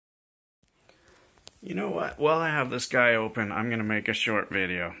You know what? While I have this guy open, I'm going to make a short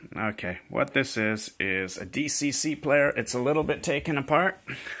video. Okay, what this is a DCC player. It's a little bit taken apart,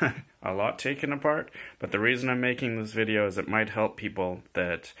 a lot taken apart, but the reason I'm making this video is it might help people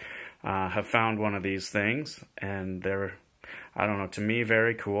that have found one of these things, and they're, I don't know, to me,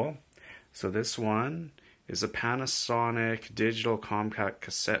 very cool. So this one is a Panasonic digital compact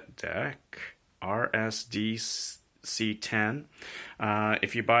cassette deck, RS-DC10.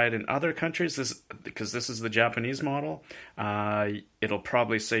 If you buy it in other countries, because this is the Japanese model, it'll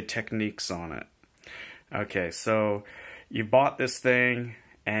probably say Technics on it. Okay, so you bought this thing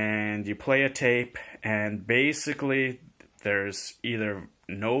and you play a tape, and basically there's either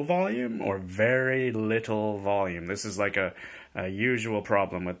no volume or very little volume. This is like a usual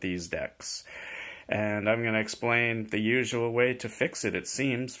problem with these decks. And I'm going to explain the usual way to fix it, it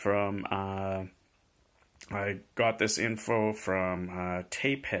seems, from... I got this info from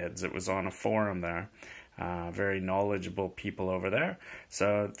Tape Heads. It was on a forum there. Very knowledgeable people over there.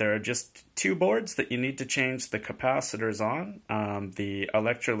 So there are just two boards that you need to change the capacitors on. The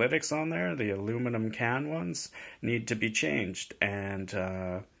electrolytics on there, the aluminum can ones, need to be changed. And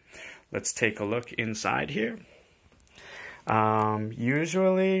let's take a look inside here.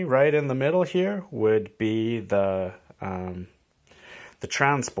 Usually right in the middle here would be the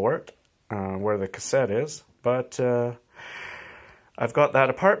transport. Where the cassette is, but I've got that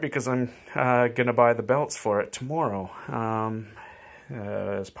apart because I'm gonna buy the belts for it tomorrow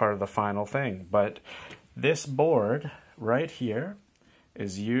as part of the final thing. But this board right here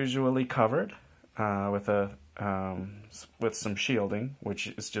is usually covered with some shielding, which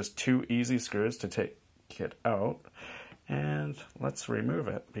is just two easy screws to take it out. And let's remove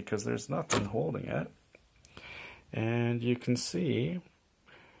it because there's nothing holding it. And you can see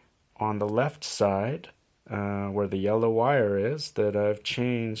on the left side, where the yellow wire is, that I've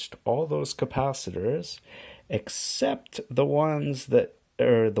changed all those capacitors, except the ones that,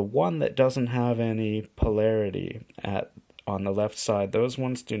 or the one that doesn't have any polarity on the left side. Those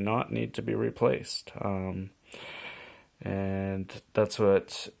ones do not need to be replaced. And that's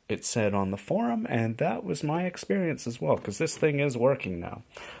what it said on the forum, and that was my experience as well, because this thing is working now.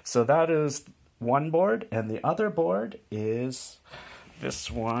 So that is one board, and the other board is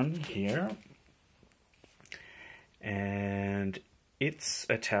this one here, and it's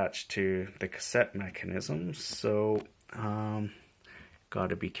attached to the cassette mechanism, so got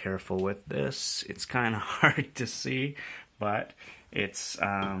to be careful with this. It's kind of hard to see, but it's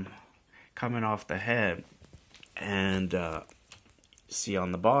coming off the head, and see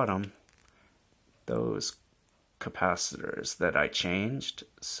on the bottom those capacitors that I changed.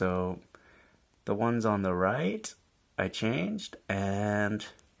 So the ones on the right I changed, and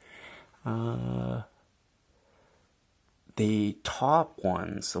the top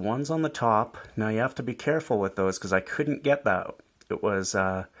ones, the ones on the top, now you have to be careful with those because I couldn't get that. It was,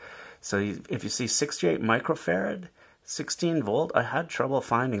 so if you see 68 microfarad, 16 volt, I had trouble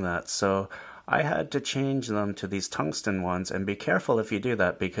finding that, so I had to change them to these tungsten ones, and be careful if you do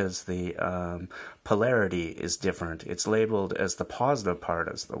that because the polarity is different. It's labeled as the positive part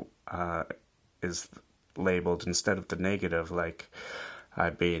as the is labeled instead of the negative like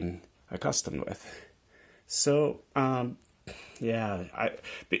I've been accustomed with. So yeah,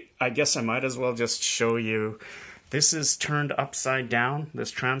 I guess I might as well just show you. This is turned upside down,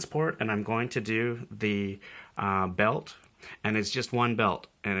 this transport, and I'm going to do the belt, and it's just one belt,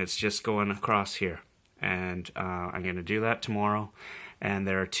 and it's just going across here, and I'm going to do that tomorrow. And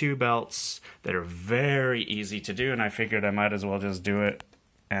there are two belts that are very easy to do, and I figured I might as well just do it.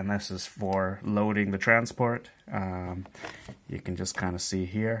 And this is for loading the transport. You can just kind of see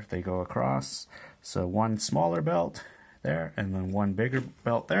here, they go across. So one smaller belt there, and then one bigger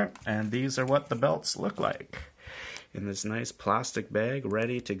belt there. And these are what the belts look like in this nice plastic bag,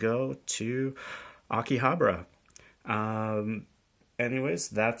 ready to go to Akihabara. Anyways,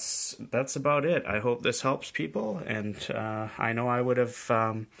 that's about it. I hope this helps people, and I know I would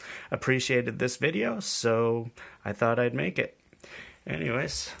have appreciated this video, so I thought I'd make it.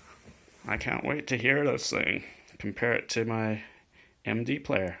 Anyways, I can't wait to hear this thing. Compare it to my MD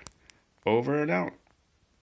player. Over and out.